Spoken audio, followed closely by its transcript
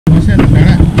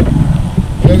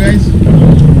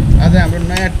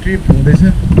नयाँ ट्रिप हुँदैछ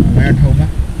नयाँ ठाउँमा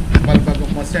पाल्पाको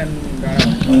मस्याम डाँडा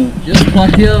Just for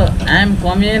you, I am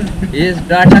coming. Is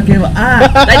data cable?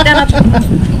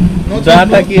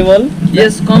 Data cable?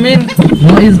 Yes, coming.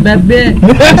 No, is baby.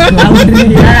 Loudly,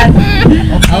 यार.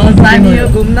 अब पानी हो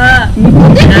घुम्न.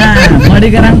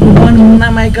 मडिग्राम कुपन मुन्ना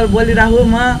माइकल बोलिराहु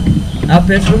म. अब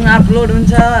फेसबुकमा अपलोड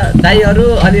हुन्छ. दाइहरु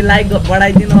अलि लाइक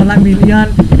बढाइदिनु होला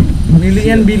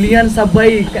मिलियन बिलियन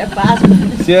सबै पास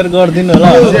शेयर गर्दिनु होला.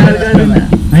 शेयर गर्दिनु.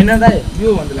 हैन दाइ. यो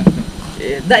भन्दै लाग्छ ए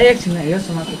दा एकछिन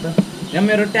हेर्छु मात्र त. यो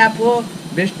मेरो ट्याप हो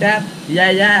बेस्ट ट्याप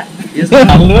या यसो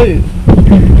हाल्नु है.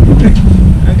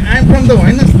 I'm from the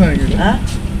Vainas na. Huh?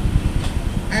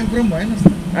 I'm from Vainas.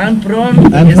 I'm from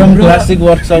Classic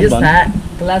Workshop. Yes,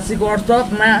 Classic Workshop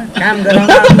मा काम गराउन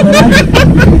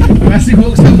Classic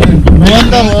Workshop.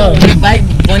 बाइक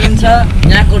बनिन्छ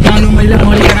यहाँको डाउनु मैले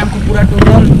मडिग्रामको पुरा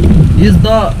total is the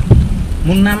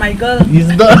Munna Michael Is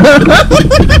the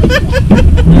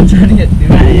हुन्छ नि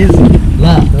इज ल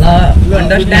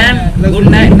अन्डरस्ट्यान्ड गुड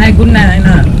नाइट हैन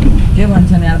के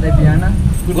भन्छ नि आज बिहान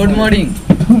good morning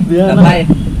by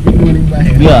Good morning,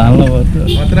 bye. बिहा हाल्नु भयो त.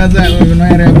 खतरा चाहिँ अब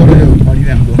नयाँ ऱ्यापर यो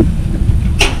मडिग्रामको.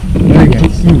 Bye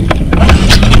guys. See you.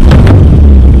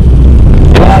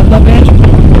 all the best.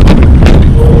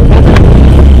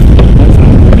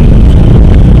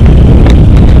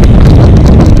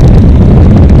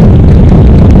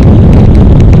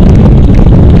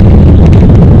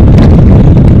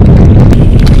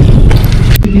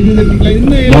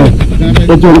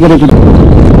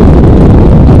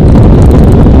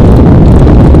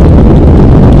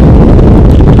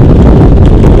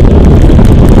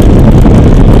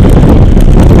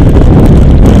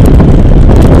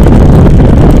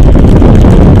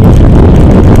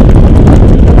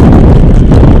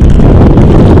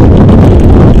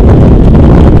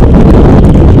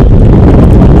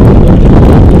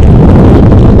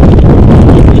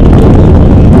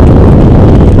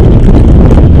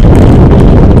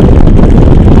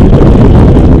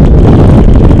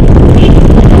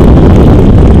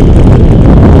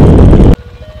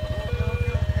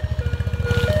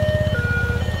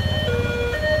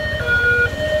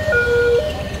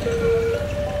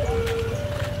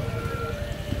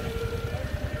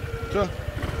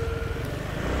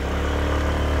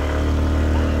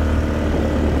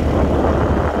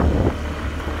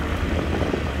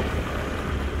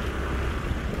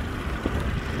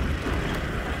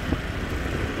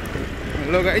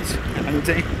 Hello guys हामी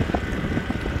चाहिँ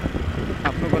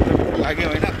आफ्नो गन्तव्य लाग्यो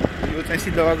होइन यो चाहिँ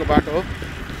सिद्धवाको बाटो हो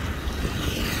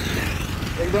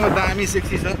एकदमै दामी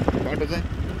सेक्सी छ बाटो चाहिँ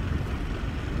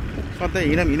सधैँ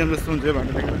हिँडम जस्तो हुन्छ यो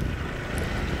बाटो देखेर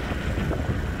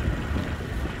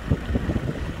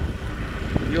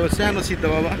यो सानो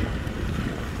सिद्धबाबा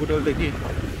बुटोलदेखि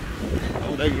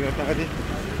आउँदै यो अगाडि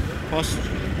फर्स्ट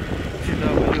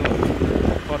सिद्धबाबा यो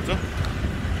पर्छ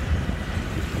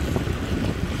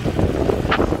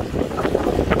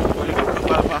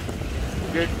पाल्पा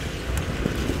गेट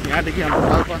यहाँदेखि हाम्रो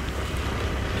पाल्पा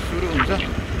सुरु हुन्छ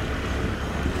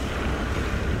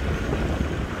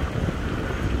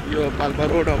यो पाल्पा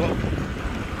रोड अब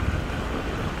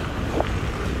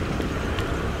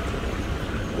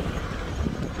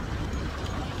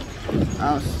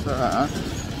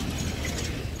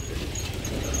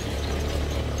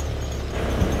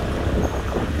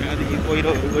यहाँदेखि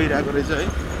पहिरोहरू गइरहेको रहेछ है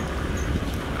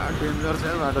डेन्जर छ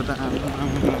बाटो त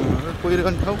पहिरो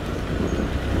पनि ठाउँ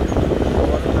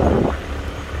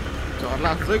झर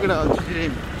लाग्छ केटा अल्छी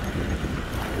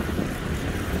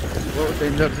बहुत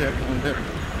डेन्जर छ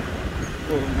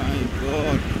ओ माई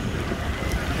गॉड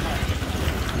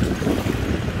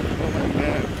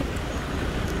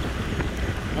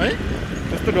है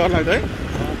कस्तो डर लाग्छ है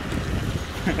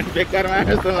बेकारमा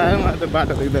जस्तो लाग्यो मलाई त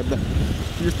बाटो देख्दा त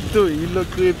यस्तो हिलो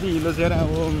क्रेपी हिलो छ र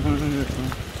अब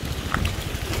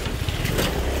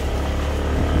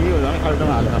यो झन्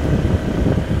खाल्टोमा हाल्छ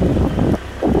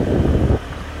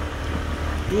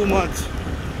टु मच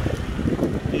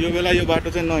यो बेला यो बाटो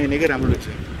चाहिँ नहिँडेकै राम्रो रहेछ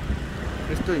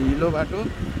यस्तो हिलो बाटो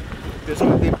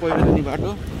त्यसमा त्यही पहिरो जाने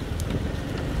बाटो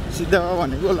सिधा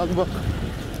भनेको लगभग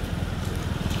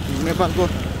नेपालको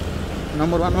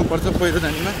नम्बर 1 मा पर्छ पहिरो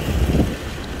जानेमा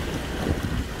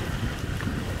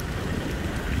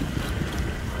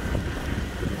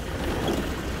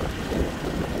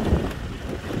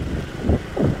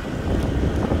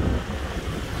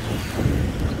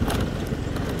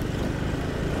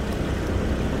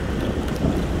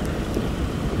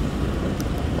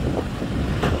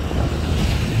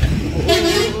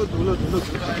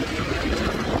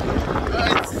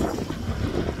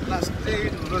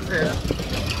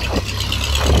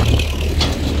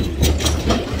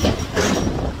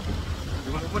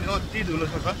ठुलो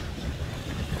छ त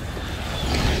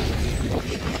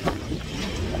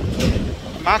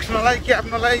मास्क नलाइ क्याप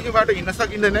नलाइ यो बाटो हिँड्न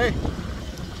सकिँदैन है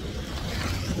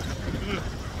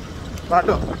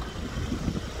बाटो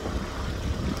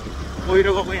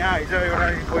पहिरो गएको यहाँ आइज एउटा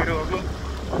पहिरो गएको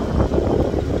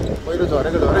पहिरो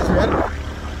झरेको झरै छ यार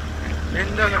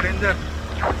डेन्जर डेन्जर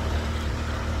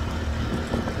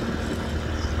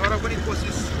तर पनि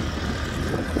कोसिस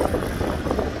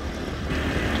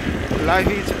लाइफ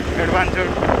इज एडभेन्चर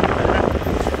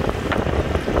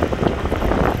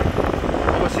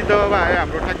अब सिद्ध बाबा आयो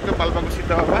हाम्रो ठ्याक्क पाल्पाको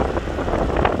सिद्ध बाबा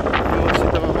यो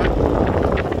सिद्ध बाबा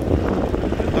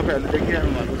तपाईँहरूले देखिरहनु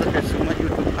भएको छ फेसबुकमा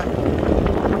युट्युबमा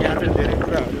यहाँ चाहिँ धेरै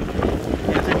कुराहरू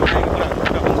यहाँ चाहिँ नयाँ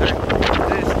कुराहरू हुन्छ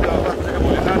चाहिँ सिद्ध बाबा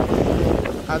भोलिनाथ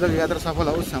आजको यात्रा सफल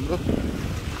होस् हाम्रो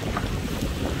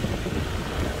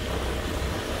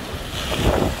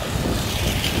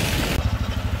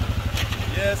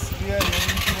Yes, we are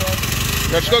heading towards.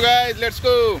 Let's go guys, let's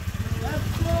go.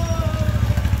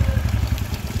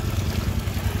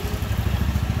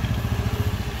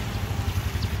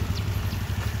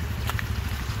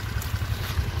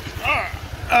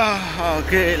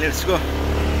 Okay, let's go.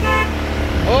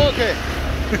 Okay.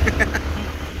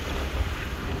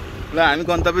 ल हामी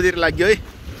गन्तव्यतिर लाग्यो है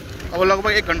अब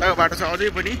लगभग 1 घण्टाको बाटो छ अझै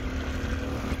पनि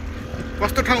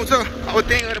कस्तो ठाउँ छ अब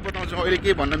त्यही गरेर बताउँछु अहिले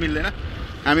के भन्न मिल्दैन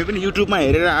हामी पनि युट्युबमा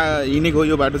हेरेर हिँडेको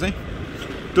यो बाटो चाहिँ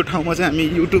त्यो ठाउँमा चाहिँ हामी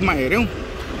युट्युबमा हेऱ्यौँ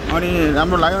अनि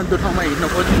राम्रो लाग्यो अनि त्यो ठाउँमा हिँड्न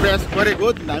खोज्ने प्रयास गरेको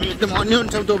हामी एकदम अन्योन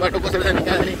छौँ त्यो बाटो कसरी जाने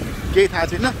कहाँ जाने केही थाहा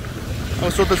छैन अब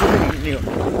सोध्दा सोध्दै हिँड्ने हो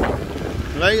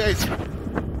ल गाइस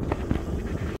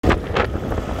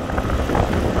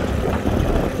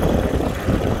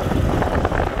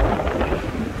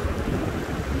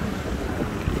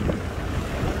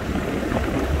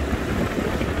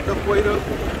पहिरो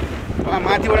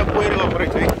माथिबाट पहिरो गएको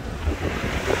रहेछ है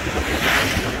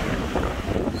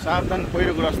सावधान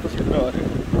पहिरोग्रस्त क्षेत्र अरे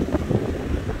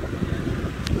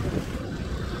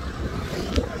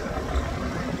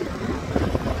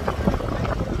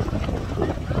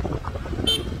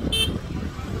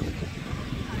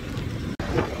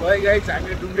गाइस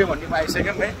हामीले डुम्रे भन्नेमा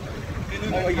आइसक्यौँ है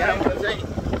अब यहाँबाट चाहिँ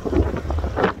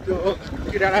त्यो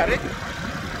के डाँडा अरे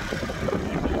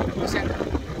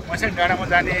मस्याङ डाँडामा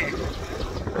जाने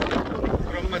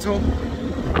क्रममा छौँ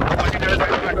मस्याङ डाँडा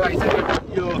जाने बाटो आइसक्यो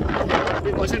यो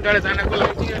मस्याङ डाँडा जानको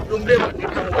लागि चाहिँ डुम्रे भन्ने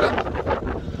ठाउँबाट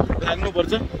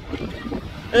लाग्नुपर्छ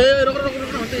ए रोक रोक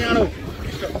रोक हुन्छ यहाँ हो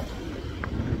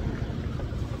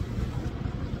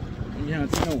यहाँ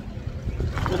चाहिँ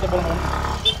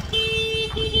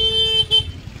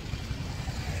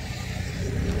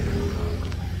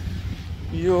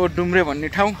यो डुम्रे भन्ने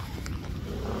ठाउँ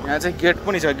यहाँ चाहिँ गेट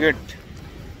पनि छ गेट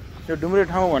यो डुम्रे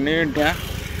ठाउँ भन्ने त्यहाँ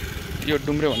यो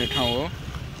डुम्रे भन्ने ठाउँ हो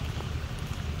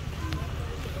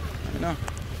हैन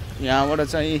यहाँबाट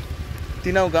चाहिँ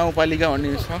तिनौ गाउँपालिका भन्ने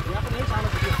छ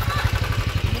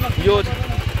यो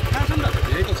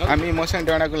हामी मस्याङ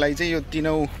डाँडाको लागि चाहिँ यो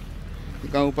तिनौ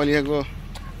गाउँपालिकाको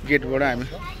गेटबाट हामी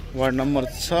वार्ड नम्बर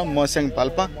 6 मस्याङ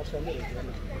पाल्पा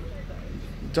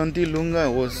जन्ती लुङ्गा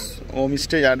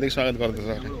होमस्टे हार्दिक स्वागत गर्दछ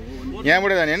अरे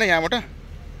यहाँबाट जाने होइन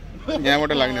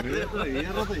यहाँबाट लाग्ने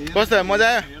कस्तो मजा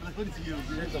आयो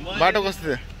बाटो कस्तो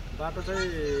थियो बाटो चाहिँ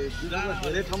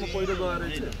धेरै ठाउँमा पहिरो गएर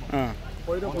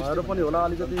पहिरो भएर पनि होला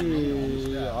अलिकति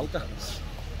हल्का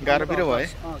गाह्रो पिरो भयो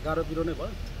गाह्रो पिरो नै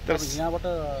भयो तर यहाँबाट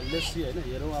लेसी होइन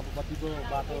हेरौँ अब कतिको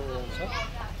बाटो छ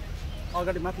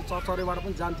अगाडि माथि चरचरेबाट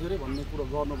पनि जान्थ्यो अरे भन्ने कुरो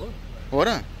गर्नुभयो हो र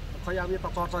खै अब यता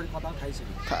चरचर कता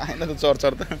खाइसक्यो थाहा छैन त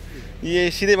चरचर त यही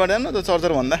सिधै बाटो जानु न त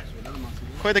चरचर भन्दा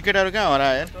खोइ त केटाहरू कहाँ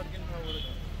हरायो यार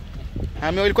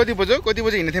हामी अहिले कति बजे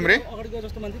हिँड्ने थियौँ रे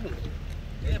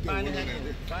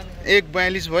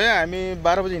 1:42 भयो हामी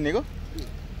 12 बजे हिँडेको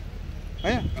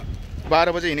होइन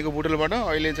 12 बजे हिँडेको बुटलबाट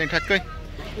अहिले चाहिँ ठ्याक्कै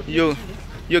यो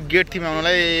गेट थियौँ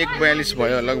आउनलाई 1:42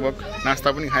 भयो लगभग नास्ता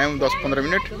पनि खायौँ 10-15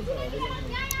 मिनट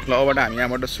ल अबबाट हामी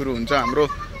यहाँबाट सुरु हुन्छ हाम्रो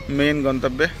मेन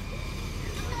गन्तव्य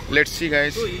let's see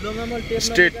guys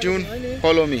stay tune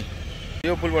follow me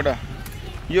यो पुलबाट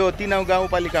यो तिनौ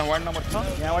गाउँपालिका वार्ड नम्बर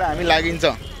 6 यहाँबाट हामी लागिन्छ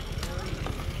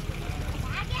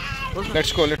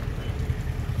लेट्स गो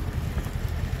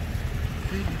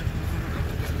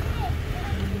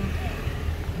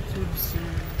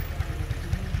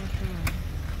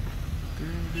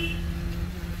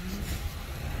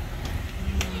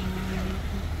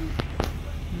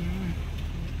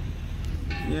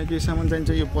यहाँ केही सामान चाहिन्छ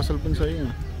यो पसल पनि छ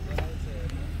यहाँ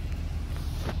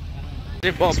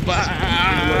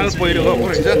पहिरो गएको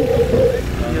रहेछ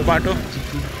यो बाटो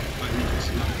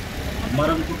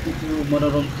मरमको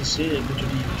मनोरम दृश्य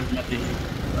एकचोटि युट्युबमा देखेँ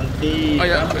अनि त्यही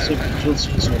राम्रो चाहिँ भिजुअल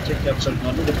सिन्सहरू चाहिँ क्याप्चर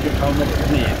गर्नु र त्यो ठाउँमा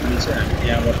पुग्ने हेतुले चाहिँ हामी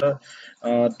त्यहाँबाट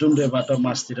डुम्रेबाट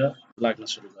मासतिर लाग्न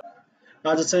सुरु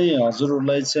गर्यौँ। आज चाहिँ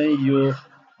हजुरहरूलाई चाहिँ यो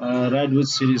राइड विथ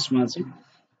सिरिजमा चाहिँ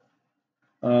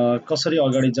कसरी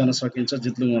अगाडि जान सकिन्छ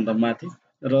जित्लुङभन्दा माथि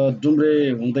र डुम्रे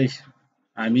हुँदै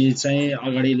हामी चाहिँ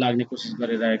अगाडि लाग्ने कोसिस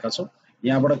गरिरहेका छौँ।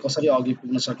 यहाँबाट कसरी अघि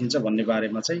पुग्न सकिन्छ भन्ने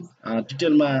बारेमा चाहिँ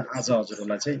डिटेलमा आज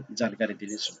हजुरहरूलाई चाहिँ जानकारी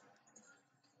दिनेछु।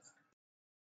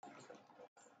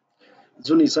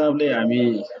 जुन हिसाबले हामी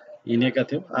हिँडेका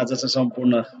थियौँ आज चाहिँ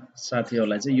सम्पूर्ण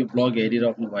साथीहरूलाई चाहिँ यो ब्लग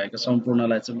हेरिराख्नु भएको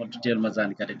सम्पूर्णलाई चाहिँ म डिटेलमा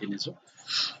जानकारी दिनेछु।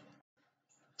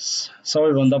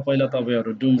 सबैभन्दा पहिला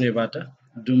तपाईँहरू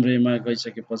डुम्रेमा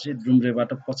गइसकेपछि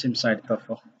डुम्रेबाट पश्चिम साइडतर्फ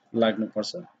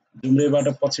लाग्नुपर्छ। डुम्रेबाट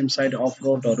पश्चिम साइड अफ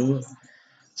रोडहरू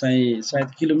चाहिँ सायद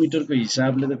किलोमिटरको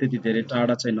हिसाबले त त्यति धेरै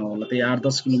टाढा चाहिँ नहोला, त्यही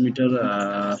 8-10 किलोमिटर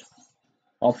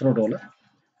अफ रोड होला।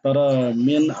 तर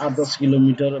मेन 8-10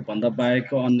 किलोमिटर भन्दा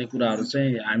बाहेकको अन्य कुराहरू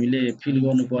चाहिँ हामीले फिल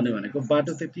गर्नुपर्ने भनेको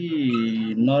बाटो त्यति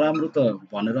नराम्रो त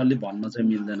भनेर अलि भन्न चाहिँ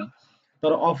मिल्दैन,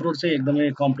 तर अफ रोड चाहिँ एकदमै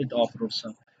कम्प्लिट अफ रोड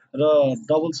छ र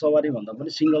डबल सवारी भन्दा पनि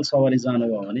सिङ्गल सवारी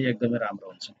जानुभयो भने एकदमै राम्रो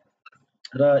हुन्छ।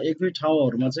 र एक दुई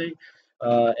ठाउँहरूमा चाहिँ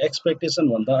एक्सपेक्टेसन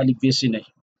भन्दा अलिक बेसी नै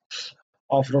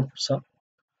अफ रोड छ,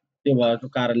 त्यो भएको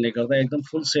कारणले गर्दा एकदम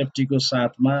फुल सेफ्टीको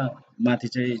साथमा माथि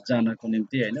चाहिँ जानको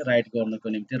निम्ति होइन राइड गर्नको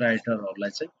निम्ति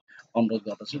राइडरहरूलाई चाहिँ अनुरोध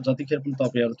गर्दछु जतिखेर पनि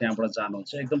तपाईँहरू त्यहाँबाट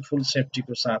जानुहुन्छ एकदम फुल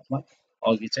सेफ्टीको साथमा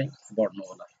अघि चाहिँ बढ्नु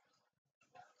होला।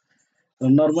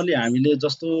 नर्मली हामीले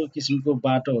जस्तो किसिमको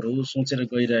बाटोहरू सोचेर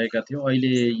गइरहेका थियौँ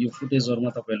अहिले यो फुटेजहरूमा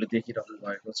तपाईँहरूले देखिरहनु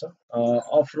भएको छ।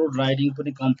 अफ रोड राइडिङ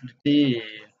पनि कम्प्लिटली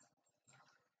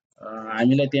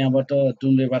हामीलाई त्यहाँबाट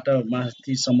डुम्रेबाट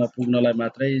माथिसम्म पुग्नलाई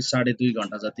मात्रै 2.5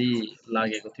 घन्टा जति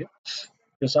लागेको थियो।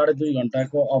 त्यो 2.5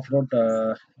 घन्टाको अफ रोड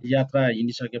यात्रा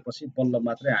हिँडिसकेपछि बल्ल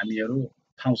मात्रै हामीहरू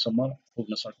ठाउँसम्म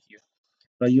पुग्न सकियो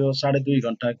र यो 2.5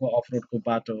 घन्टाको अफ रोडको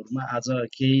बाटोहरूमा आज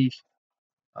केही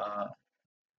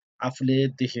आफूले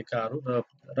देखेकाहरू र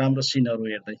राम्रो सिनहरू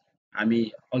हेर्दै हामी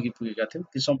अघि पुगेका थियौँ।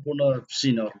 ती सम्पूर्ण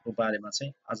सिनहरूको बारेमा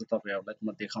चाहिँ आज तपाईँहरूलाई म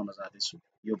देखाउन जाँदैछु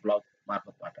यो ब्लग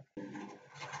मार्फतबाट।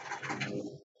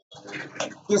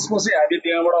 त्यसपछि हामी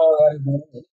त्यहाँबाट अगाडि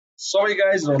बढ्यौँ। सबै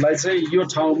गाइजहरूलाई चाहिँ यो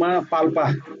ठाउँमा पाल्पा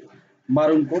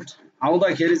मारुङकोट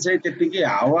आउँदाखेरि चाहिँ त्यत्तिकै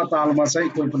हावा तालमा चाहिँ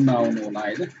कोही पनि नआउनु होला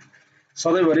होइन।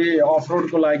 सधैँभरि अफ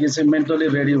रोडको लागि चाहिँ मेन्टली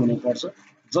रेडी हुनुपर्छ।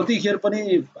 जतिखेर पनि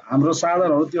हाम्रो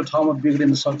साधनहरू त्यो ठाउँमा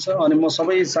बिग्रिन सक्छ। अनि म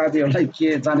सबै साथीहरूलाई के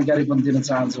जानकारी पनि दिन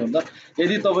चाहन्छु भन्दा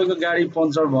यदि तपाईँको गाडी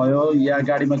पङ्चर भयो या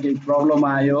गाडीमा केही प्रब्लम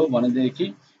आयो भनेदेखि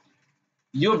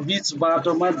यो बिच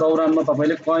बाटोमा दौरानमा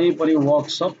तपाईँले कहीँ पनि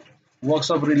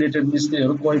वर्कसप रिलेटेड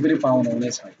मिस्त्रीहरू कोही पनि पाउनुहुने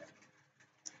छैन।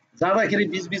 जाँदाखेरि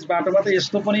बिच बाटोमा त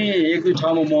यस्तो पनि एक दुई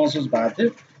ठाउँमा महसुस भएको थियो,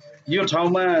 यो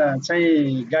ठाउँमा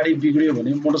चाहिँ गाडी बिग्रियो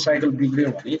भने मोटरसाइकल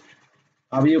बिग्रियो भने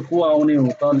अब यो को आउने हो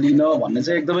त लिन भन्ने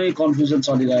चाहिँ एकदमै कन्फ्युजन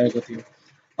चलिरहेको थियो।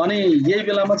 अनि यही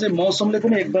बेलामा चाहिँ मौसमले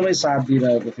पनि एकदमै साथ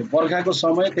दिइरहेको थियो। बर्खाको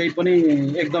समय त्यही पनि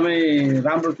एकदमै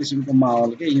राम्रो किसिमको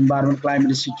माहौल के इन्भाइरोमेन्ट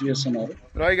क्लाइमेट सिचुएसनहरू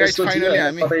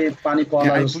कतै पानी पर्न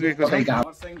कतै घाम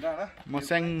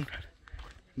मस्याङ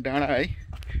डाँडा है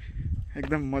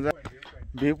एकदम मजा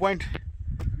भ्यू पोइन्ट।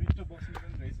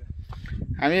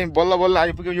 हामी बल्ल बल्ल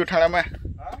आइपुग्यौँ यो ठाउँमा।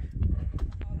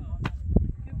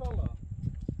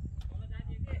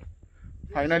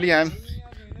 फाइनली हामी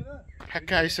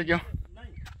ठ्याक्कै आइसक्यौँ।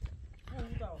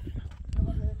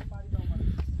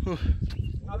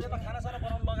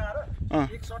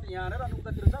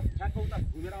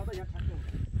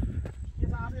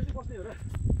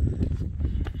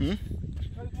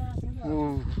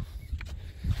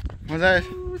 मजा आयो।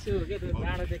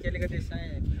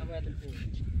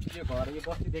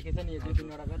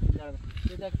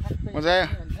 मजा आयो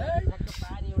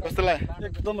कस्तो लाग्यो?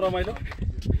 एकदम रमाइलो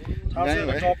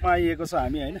टपमा आइएको छ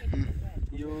हामी होइन।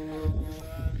 यो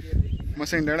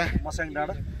मस्याङ डाँडा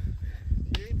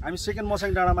हामी सेकेन्ड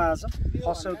मस्याङ डाँडामा आएछ।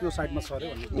 फर्स्ट चाहिँ त्यो साइडमा छ अरे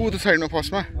भन्ने ऊ त्यो साइडमा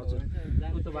फर्स्टमा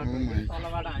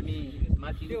तलबाट हामी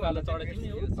माथि वाला चढेको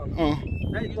थियौँ।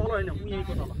 तल होइन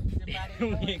उहीँको तल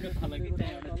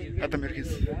त मेरो खिच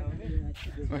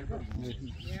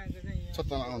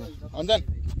छत्तामा आउँदा अन्जन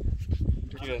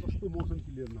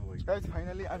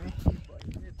फाइनली हामी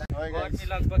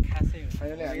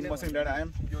मस्याङ डाँडा आयौँ।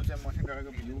 यो चाहिँ मस्याङ डाँडाको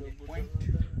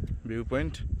भ्यू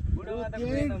पोइन्ट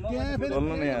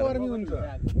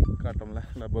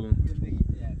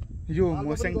यो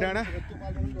मस्याङ डाँडा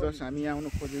जस्ट हामी आउनु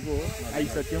खोजेको हो,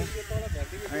 आइसक्यौँ।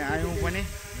 आयौँ पनि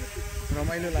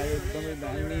रमाइलो लाग्यो एकदमै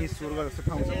दामी स्वर्ग जस्तो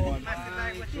ठाउँ छ।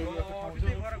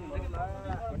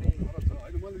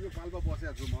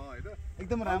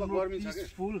 एकदम राम्रो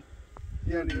पिसफुल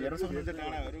यहाँ हेर्न सक्नुहुन्छ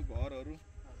डाँडाहरू घरहरू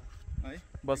है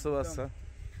बसोबास छ।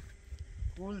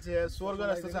 कुल छ स्वर्ग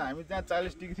जस्तो छ हामी त्यहाँ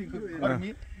 40 डिग्रीको गर्मी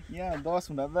यहाँ 10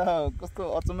 हुँदा त कस्तो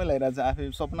अचम्मै लागिरहेछ आफै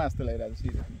सपना जस्तो लागिरहेछ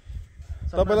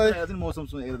तपाईलाई मौसम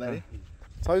हेर्दाखेरि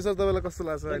सही सर तपाईलाई कस्तो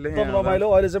लाग्छ अहिले एकदम रमाइलो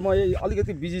अहिले चाहिँ म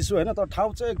अलिकति बिजी छु हैन तर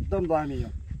ठाउँ चाहिँ एकदम दामी हो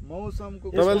मौसमको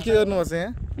तपाईले के गर्नु भएको छ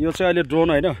यहाँ यो चाहिँ अहिले ड्रोन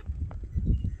हैन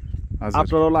हजुर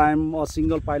after all I am a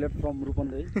single pilot from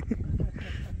Rupandehi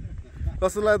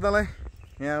कस्तो लाग्यो तँलाई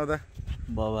यहाँ आउँदा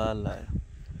बवाल लाग्यो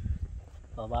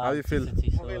हाउ यु फिल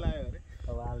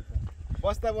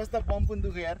बस्दा बस्दा पम्प पनि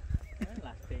दुख्यो यार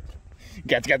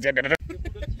ग्याच ग्याच ग्याच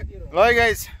ल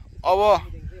गाइस अब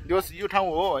यो ठाउँ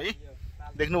हो है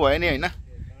देख्नु भयो नि हैन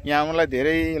यहाँ मलाई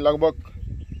धेरै लगभग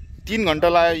 3 घण्टा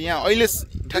लाग्यो यहाँ अहिले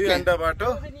 2 घण्टा बाटो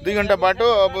 2 घण्टा बाटो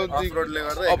अब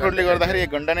अफरोडले गर्दाखेरि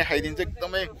 1 घण्टा नै खाइदिन्छ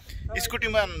एकदमै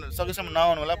स्कुटीमा सकेसम्म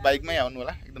नआउनु होला बाइकमै आउनु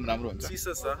होला एकदम राम्रो हुन्छ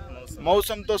चिसो छ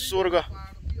मौसम त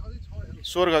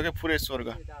स्वर्ग के पुरै स्वर्ग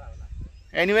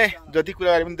एनिवे जति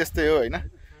कुरा गरे पनि त्यस्तै हो हैन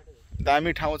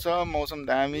दामी ठाउँ छ मौसम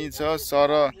दामी छ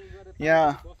सर यहाँ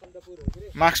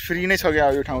मार्क्स फ्री नै छ क्या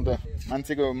यो ठाउँ त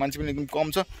मान्छे पनि एकदम कम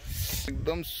छ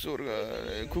एकदम स्वर्ग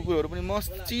कुकुरहरू पनि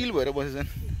मस्त चिल भएर बसेछन्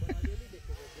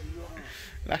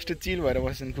लास्ट चिल भएर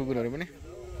बसेछन् कुकुरहरू पनि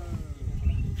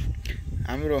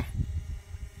हाम्रो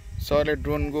सरले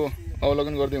ड्रोनको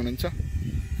अवलोकन गर्दै हुनुहुन्छ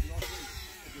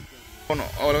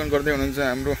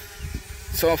हाम्रो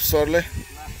सब सरले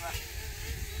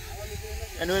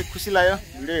एनिवे खुसी लाग्यो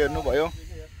भिडियो हेर्नुभयो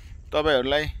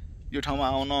तपाईहरुलाई यो ठाउँमा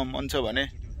आउन मन छ भने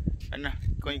हैन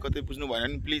कहीं कतै बुझ्नु भएन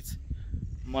भने प्लिज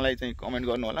मलाई चाहिँ कमेन्ट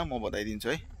गर्नु होला म बताइदिन्छु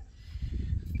है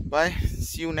by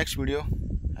C you next video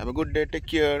have a good day take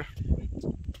care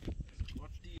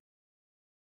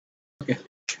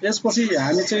यसपछि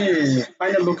हामी चाहिँ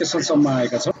फाइनल लोकेसनसम्म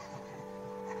आएका छौँ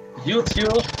यो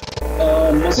थियो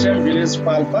मस्याम भिलेज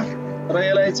पाल्पा र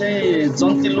यसलाई चाहिँ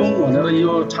जन्तिलुङ भनेर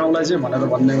यो ठाउँलाई चाहिँ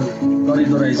भन्ने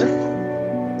गरिँदो रहेछ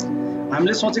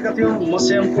हामीले सोचेका थियौँ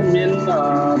मस्यामको मेन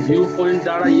भ्यू पोइन्ट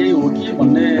डाँडा यही हो कि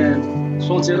भन्ने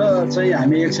सोचेर चाहिँ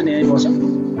हामी एकछिन यहीँ बस्यौँ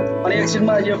अनि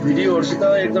एकछिनमा यो भिडियोहरूसित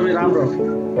एकदमै राम्रो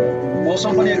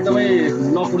मौसम पनि एकदमै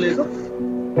नखुलेको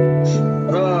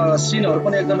र सिनहरू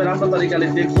पनि एकदमै राम्रो तरिकाले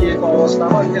देखिएको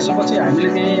अवस्थामा त्यसपछि हामीले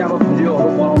त्यही अब भिडियोहरू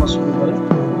बनाउन सुरु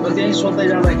गऱ्यौँ र त्यही सोध्दै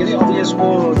जाँदाखेरि अब यसको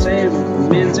चाहिँ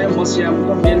मेन चाहिँ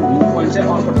मस्यामको मेन भ्यू पोइन्ट चाहिँ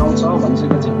अर्को ठाउँ छ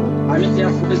भनिसकेपछि हामी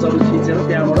त्यहाँ फुटेजहरू खिचेर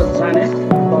त्यहाँबाट जाने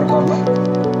तर्खरमा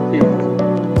थियौँ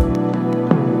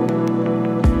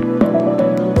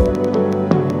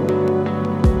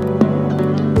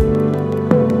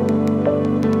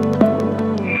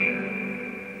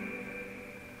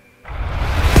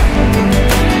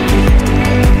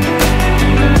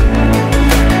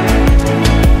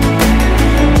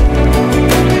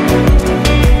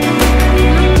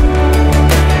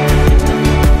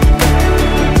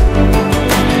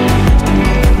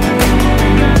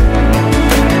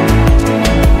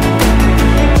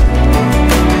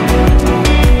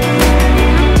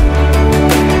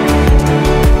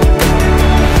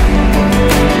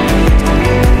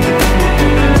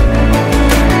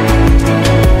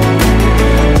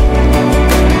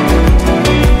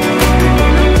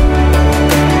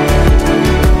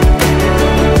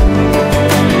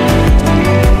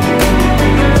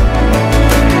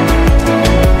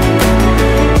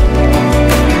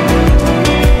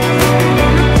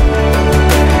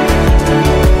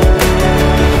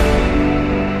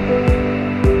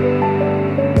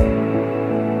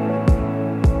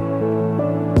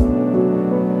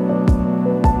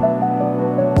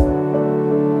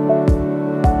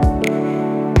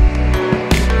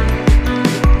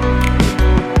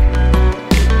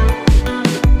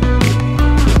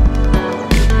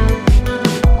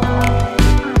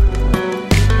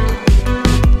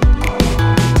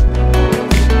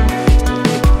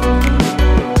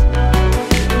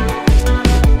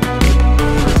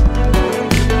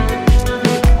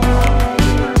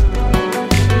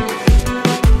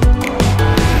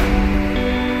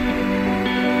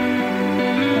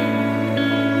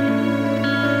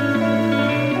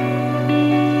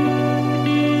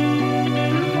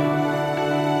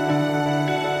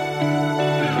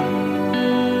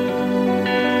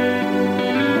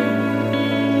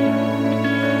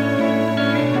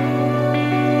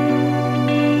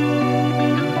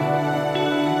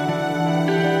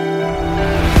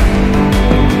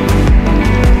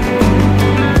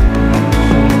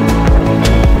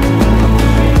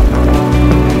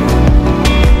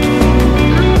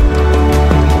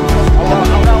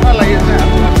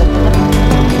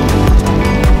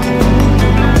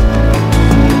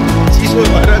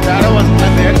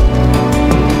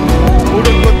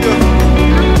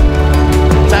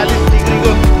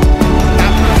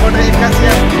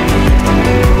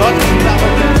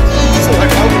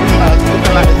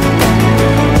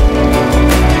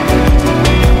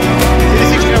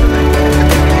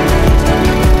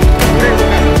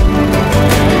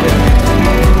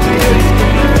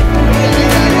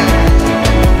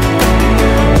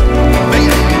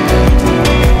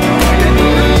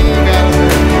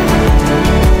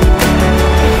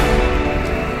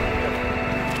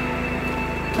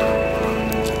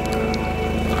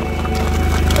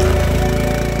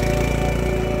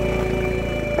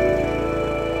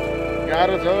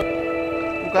गाह्रो छ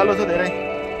उकालो छ धेरै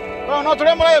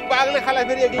नछोडे मलाई बाघले खाला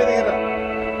फेरि एक्लै देखेर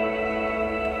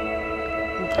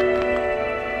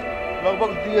लगभग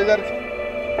 2000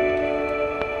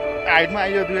 हाइटमा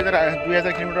आइयो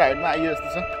 2000 किलोमिटर हाइटमा आइयो जस्तो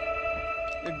छ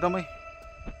एकदमै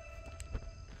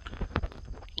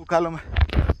उकालोमा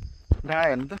डाँडा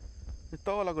हेर्नु त यो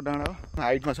तलको डाँडा हो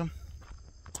हाइटमा छौँ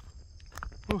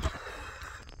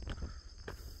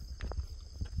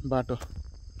बाटो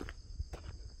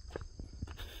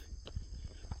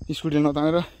स्कुटी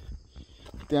नतानेर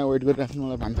त्यहाँ वेट गरिराख्नु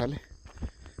मलाई भान्साले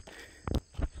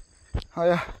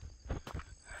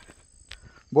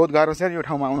बहुत गाह्रो छ यो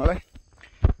ठाउँमा आउनलाई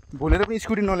भोलेर पनि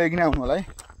स्कुटी नल्याइकन आउनु होला है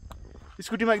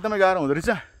स्कुटीमा एकदमै गाह्रो हुँदो रहेछ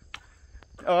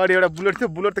अगाडि एउटा बुलेट थियो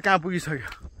बुलेट त कहाँ पुगिसक्यो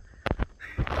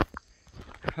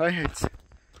है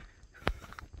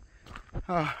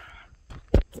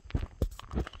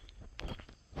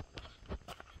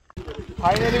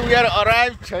फाइनली वी आर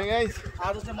अराइभ छ गाइस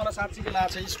आज चाहिँ मलाई साँच्चीकै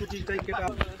लाग्छ स्कुटी चाहिँ केटा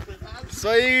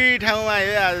सही ठाउँमा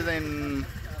आयो आज चाहिँ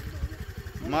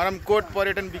मरमकोट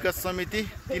पर्यटन विकास समिति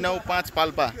 395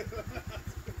 पाल्पा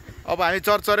अब हामी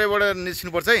चरचरैबाट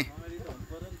निस्किनुपर्छ है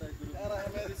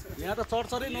यहाँ त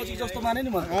चरचरै नजिक जस्तो माने नि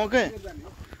म ओके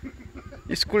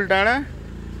स्कुल डाँडा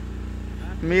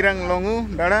मिराङ लङु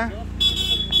डाँडा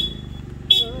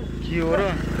के हो र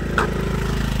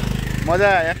मजा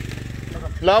आयो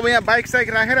ल अब यहाँ बाइक साइक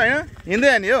राखेर होइन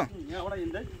हिँड्दै नि हो यहाँबाट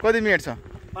हिँड्दै कति मिनट छ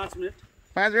 5 मिनट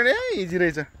 5 मिनट इजी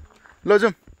रहेछ ल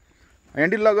जाउँ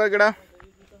ह्यान्डल लग केटा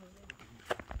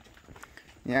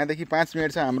यहाँदेखि 5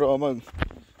 मिनट छ हाम्रो अब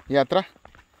यात्रा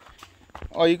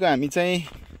अहिलेको हामी चाहिँ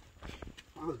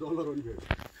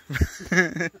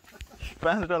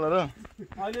 $5 हो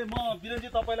अहिले म बिरेनजी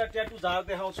तपाईलाई ट्याटु झार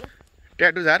देखाउँछु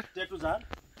ट्याटु झार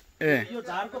ए यो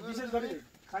झारको विशेष गरी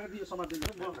सागरजी यो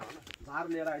समातिदिन्छु म झार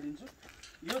लिएर आइदिन्छु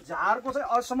यो झारको चाहिँ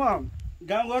अहिलेसम्म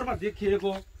गाउँघरमा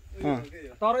देखिएको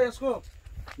तर यसको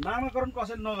नामाकरण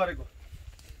कसैले नगरेको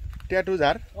ट्याटु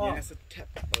झार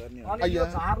अनि यो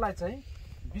झारलाई चाहिँ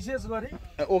विशेष गरी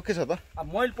ओके छ त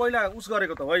मैले पहिला उस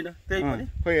गरेको त होइन त्यही पनि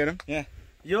खोइ हेरौँ यहाँ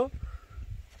यो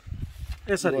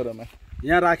यसरी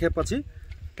यहाँ राखेपछि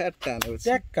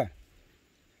ट्याक्का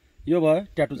यो भयो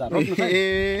ट्याटु झार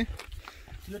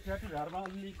यो ट्याटु झारमा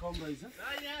अलि कम रहेछ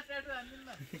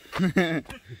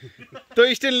त्यो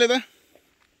स्टेनले त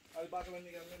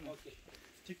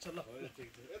ठिक छ ल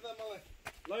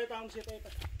यता आउनु यता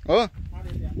हो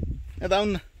यता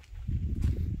आउनु न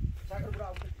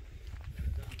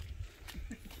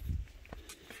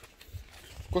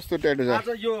कस्तो ट्याटु झार आज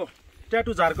यो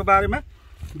ट्याटु झारको बारेमा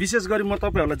विशेष गरी म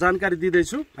तपाईहरुलाई जानकारी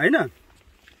दिँदैछु हैन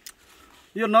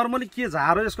यो नर्मली के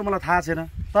झार हो यसको मलाई थाहा छैन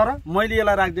तर मैले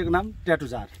यसलाई राखिदिएको नाम ट्याटु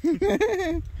झार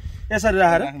यसरी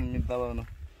राखेर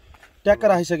ट्याक्क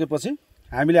राखिसकेपछि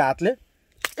हामीले हातले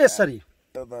यसरी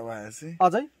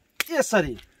अझै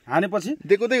यसरी हानेपछि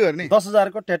देखाउँदै गर्ने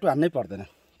 10,000 को ट्याटु हान्नै पर्दैन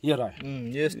यो रह्यो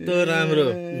यस्तो राम्रो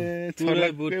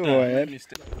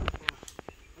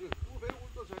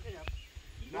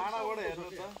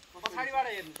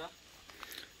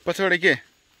पछाडि के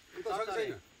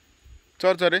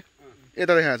चरचरे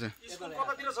यता देखाएको छ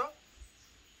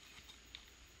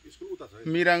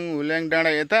मिराङ हुल्याङ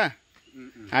डाँडा यता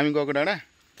हामी गएको डाँडा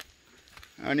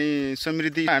अनि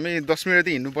समृद्धि हामी 10 मिनट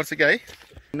हिँड्नुपर्छ क्या है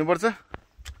हिँड्नुपर्छ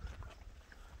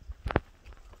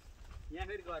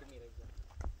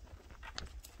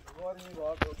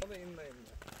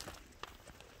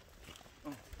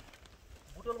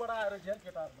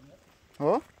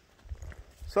हो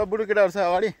सब बुढो केटाहरू छ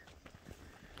अगाडि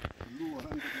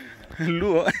लु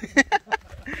हो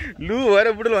लु भएर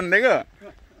बुढो भनिदिएको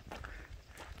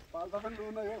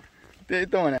त्यही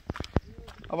त भने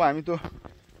अब हामी त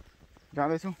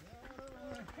जाँदैछौँ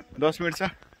 10 मिनट छ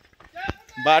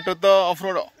बाटो त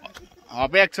अफरोड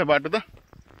हप्याक छ बाटो त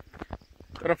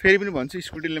तर फेरि पनि भन्छु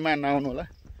स्कुटीले मा नआउनु होला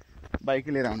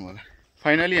बाइकै लिएर आउनु होला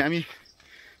फाइनली हामी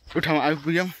त्यो ठाउँमा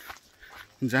आइपुग्यौँ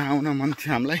जहाँ आउन मन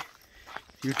थियो हामीलाई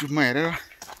युट्युबमा हेरेर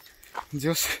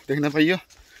जस देख्न पाइयो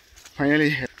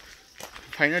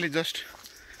फाइनली जस्ट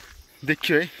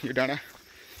देखियो है यो डाँडा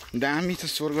दामी छ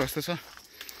स्वर्ग जस्तो छ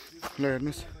ल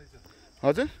हेर्नुहोस्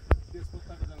हजुर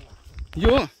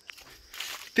यो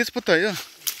तेजपत्ता हो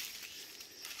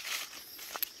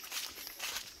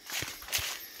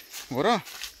हो र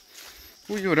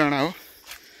ऊ यो डाँडा हो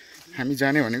हामी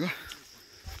जाने भनेको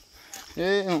ए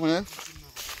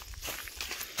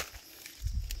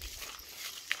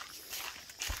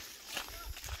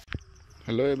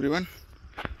हेलो एभ्रिवान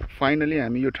फाइनली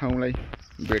हामी यो ठाउँलाई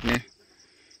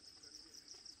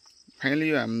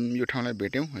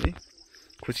भेट्यौँ है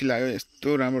खुसी लाग्यो यस्तो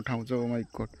राम्रो ठाउँ छ ओ माइ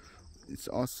गॉड इट्स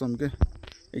असम के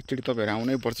एकचोटि तपाईहरु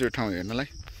आउनै पर्छ यो ठाउँ हेर्नलाई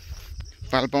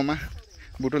पाल्पामा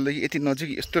बुटोलदेखि यति नजिक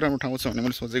यस्तो राम्रो ठाउँ छ भने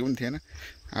मैले सोचेको पनि थिएन।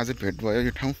 आज भेट भयो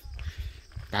यो ठाउँ।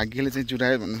 भाग्यले चाहिँ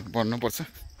जुटायो भन्नुपर्छ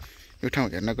यो ठाउँ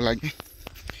हेर्नको लागि।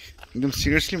 एकदम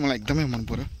सिरियसली मलाई एकदमै मन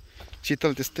पर्यो।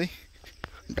 शीतल त्यस्तै,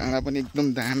 डाँडा पनि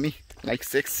एकदम दामी, लाइक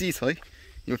सेक्सी छ है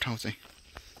यो ठाउँ चाहिँ।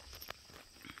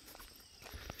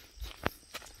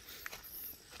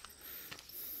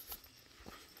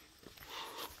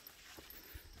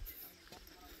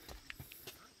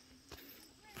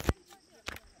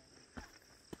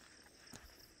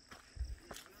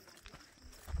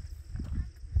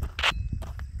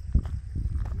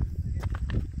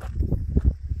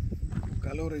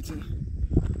 कालो रहेछ ल,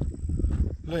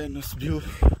 हेर्नुहोस् भ्यू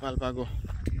पाल्पाको।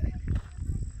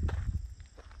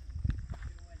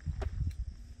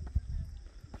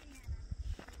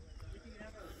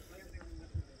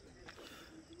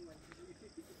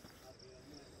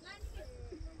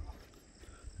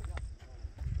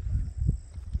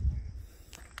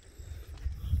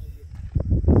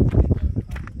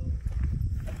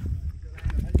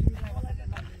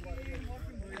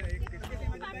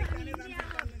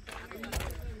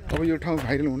 अब यो ठाउँ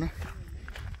भाइरल हुन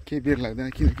केही बेर लाग्दैन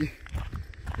किनकि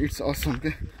इट्स असम के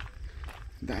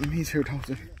दामी छ यो ठाउँ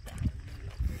चाहिँ।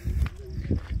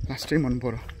 लास्टै मन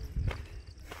पर्यो।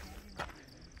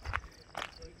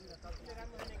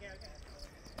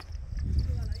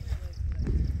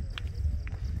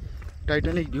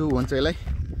 टाइटानिक भ्यू भन्छ यसलाई।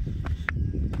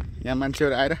 यहाँ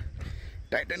मान्छेहरू आएर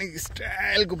टाइटानिक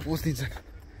स्टाइलको पोज दिन्छन्।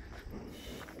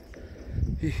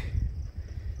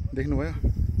 देख्नुभयो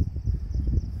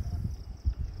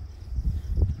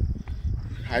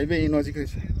हाइवे नजिकै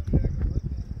छ।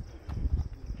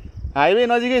 हाइवे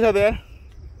नजिकै छ त यार,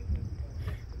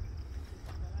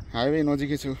 हाइवे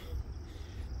नजिकै छु।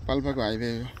 पाल्पाको हाइवे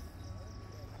हो।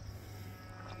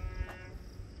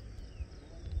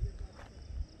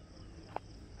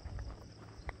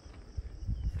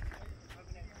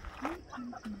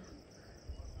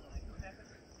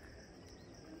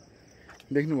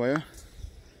 देख्नुभयो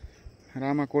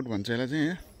रामाकोट भन्छ यसलाई चाहिँ।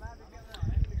 यहाँ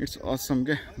इट्स असम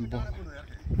के।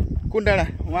 कुन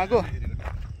डाँडा उहाँको?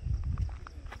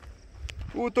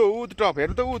 ऊ त उद टप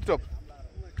हेर्नु त, उद टप,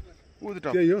 उद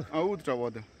टप, उद टप हो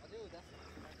त।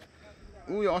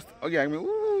 ऊ अघि आएको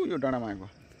ऊ यो डाँडामा आएको,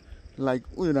 लाइक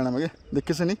ऊ यो डाँडामा के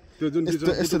देखेछ नि,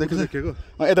 यस्तो देखेको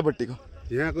यतापट्टिको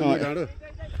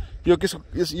यो केसको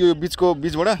यो बिचको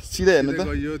बिचबाट सिधै हेर्नु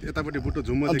त। यतापट्टि बुटो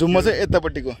झुम्म चाहिँ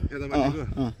यतापट्टिको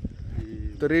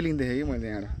त रेलिङ देखेँ कि मैले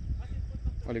यहाँ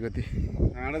अलिकति।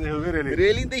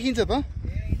 रेलिङ देखिन्छ त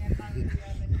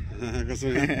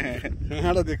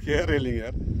देखियो रेलिङ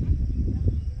यार।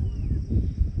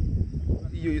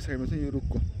 यो साइडमा चाहिँ यो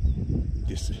रुखको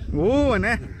हो होइन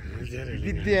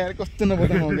विद्या यार, कस्तो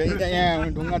नबोल्नु हो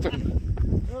यहाँ ढुङ्गा छ।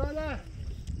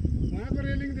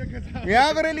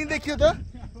 यहाँको रेलिङ देखियो त।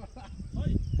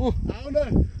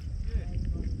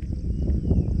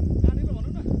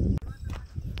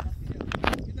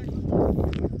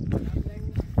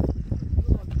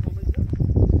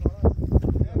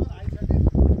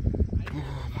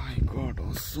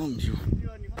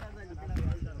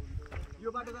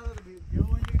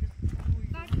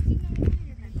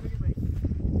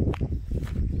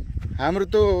 हाम्रो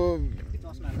त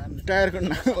टायरको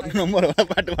नम्बर होला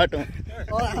बाटो बाटोमा।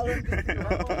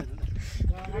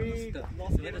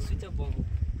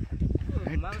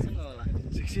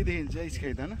 सिक्सीदेखि चाहिँ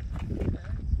स्काइट होइन।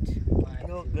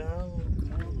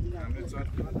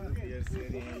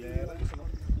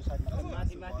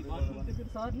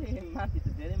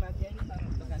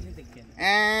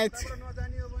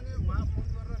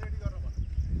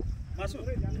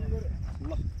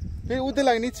 फेरि उतै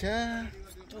लाग्ने छ्या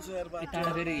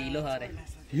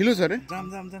हिलो छ अरे।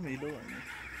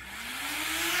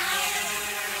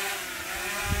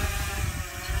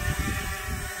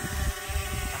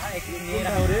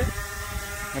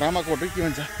 रामाकोट के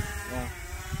भन्छ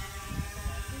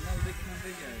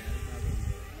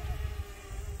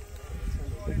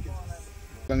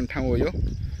ठाउँ हो यो।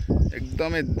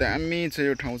 एकदमै दामी छ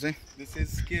यो ठाउँ चाहिँ।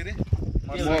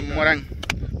 मोराङ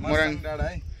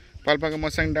पाल्पाको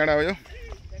मसाङ डाँडा हो यो।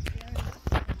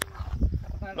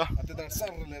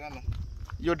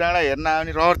 यो डाँडा हेर्न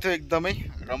आउने रहर थियो, एकदमै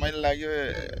रमाइलो लाग्यो।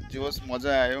 जे होस्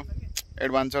मजा आयो।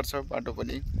 एडभेन्चर छ, बाटो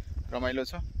पनि रमाइलो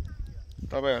छ।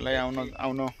 तपाईँहरूलाई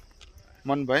आउन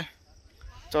मन भए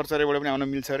चरचरेबाट पनि आउन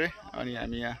मिल्छ अरे। अनि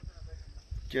हामी यहाँ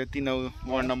के 3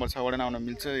 वार्ड नम्बर 6बाट आउन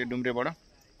मिल्छ यो डुम्रेबाट।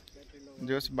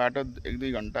 जे होस् बाटो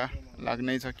 1-2 घन्टा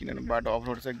लाग्नै छ किनभने बाटो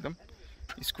अफरोड छ एकदम।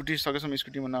 स्कुटी सकेसम्म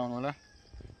स्कुटीमा नआउनु होला,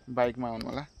 बाइकमा आउनु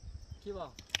होला।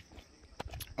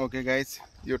 ओके गाइज,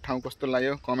 यो ठाउँ कस्तो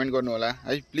लाग्यो कमेन्ट गर्नु होला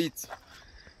है please.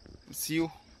 C you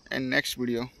and next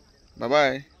video. Bye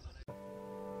bye.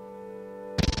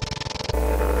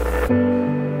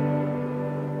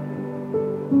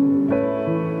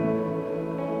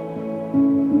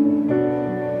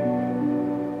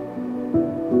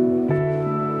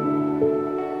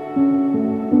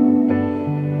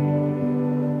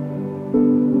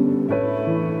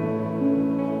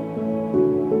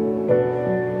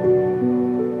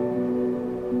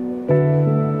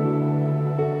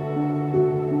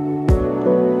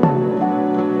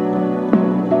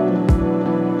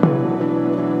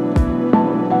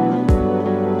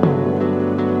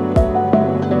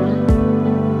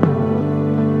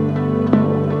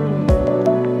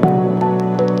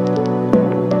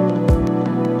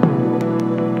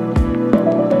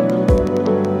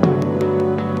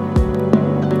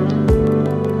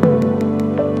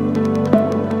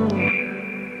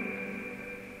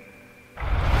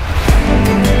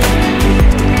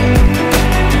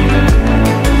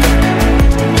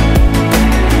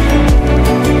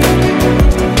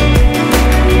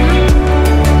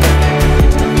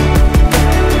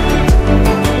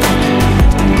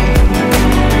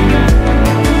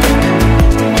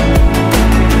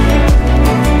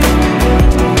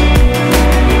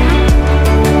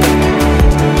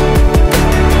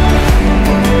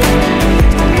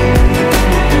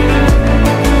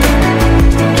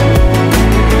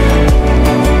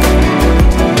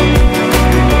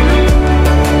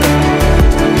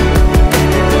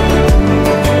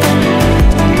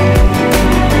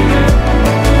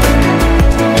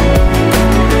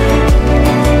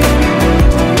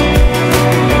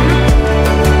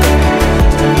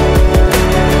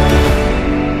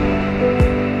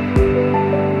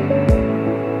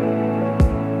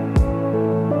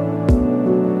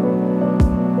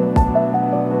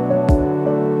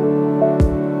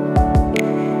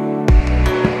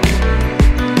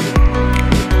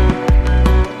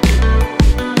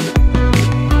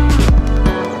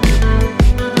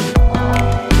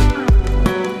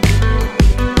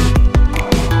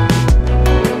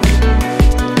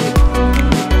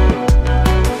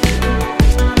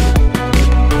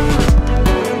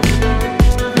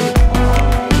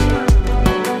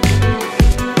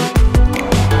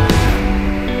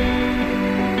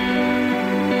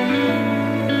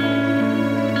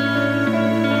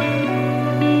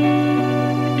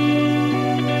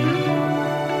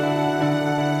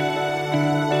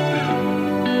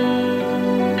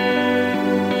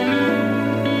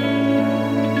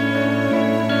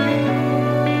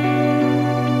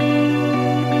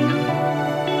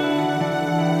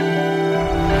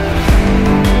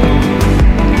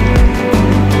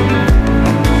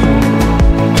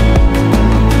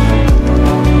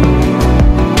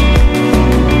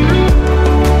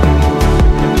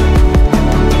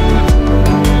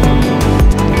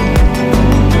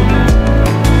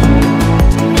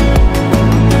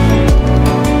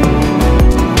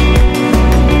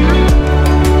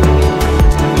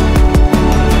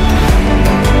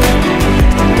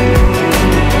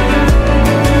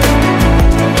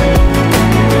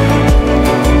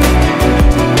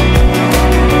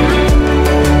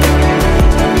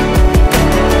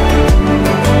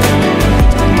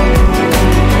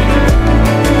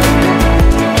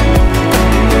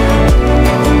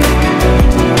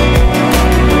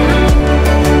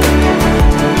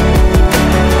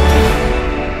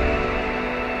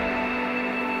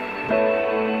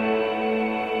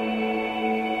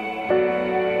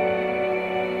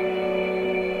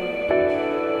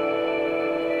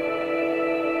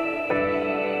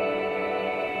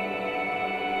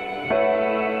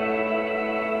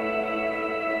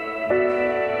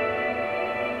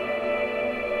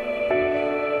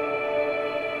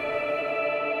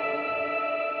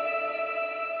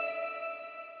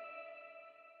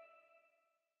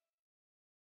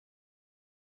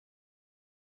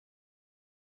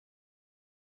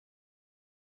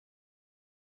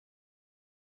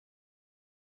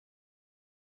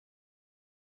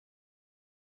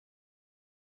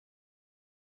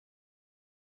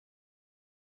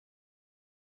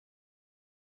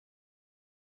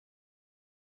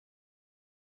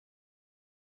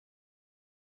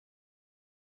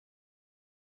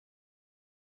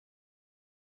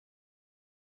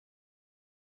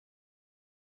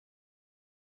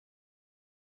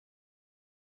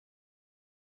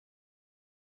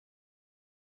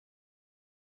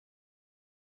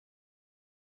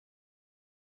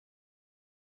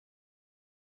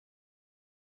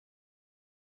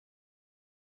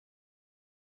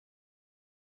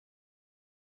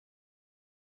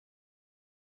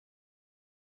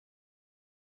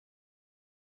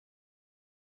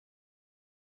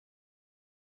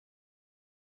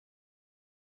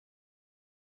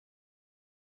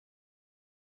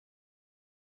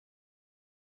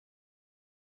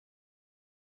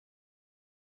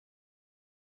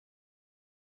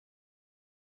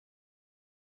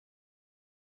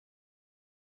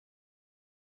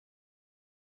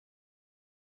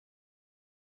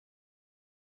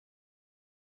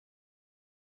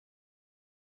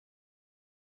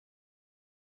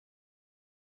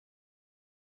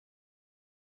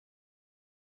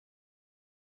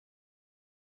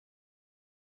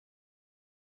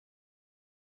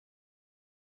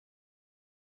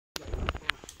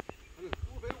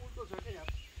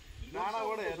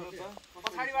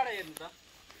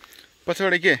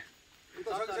 पछाडि के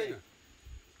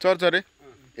चर्च अरे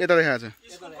यता देखाएको छ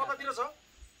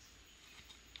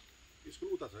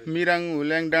मिराङ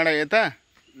हुल्याङ डाँडा यता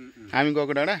हामी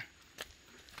गएको डाँडा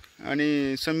अनि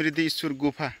समृद्धि ईश्वर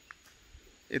गुफा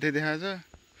यतै देखाएको छ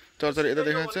चर्च यता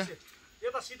देखाएको छ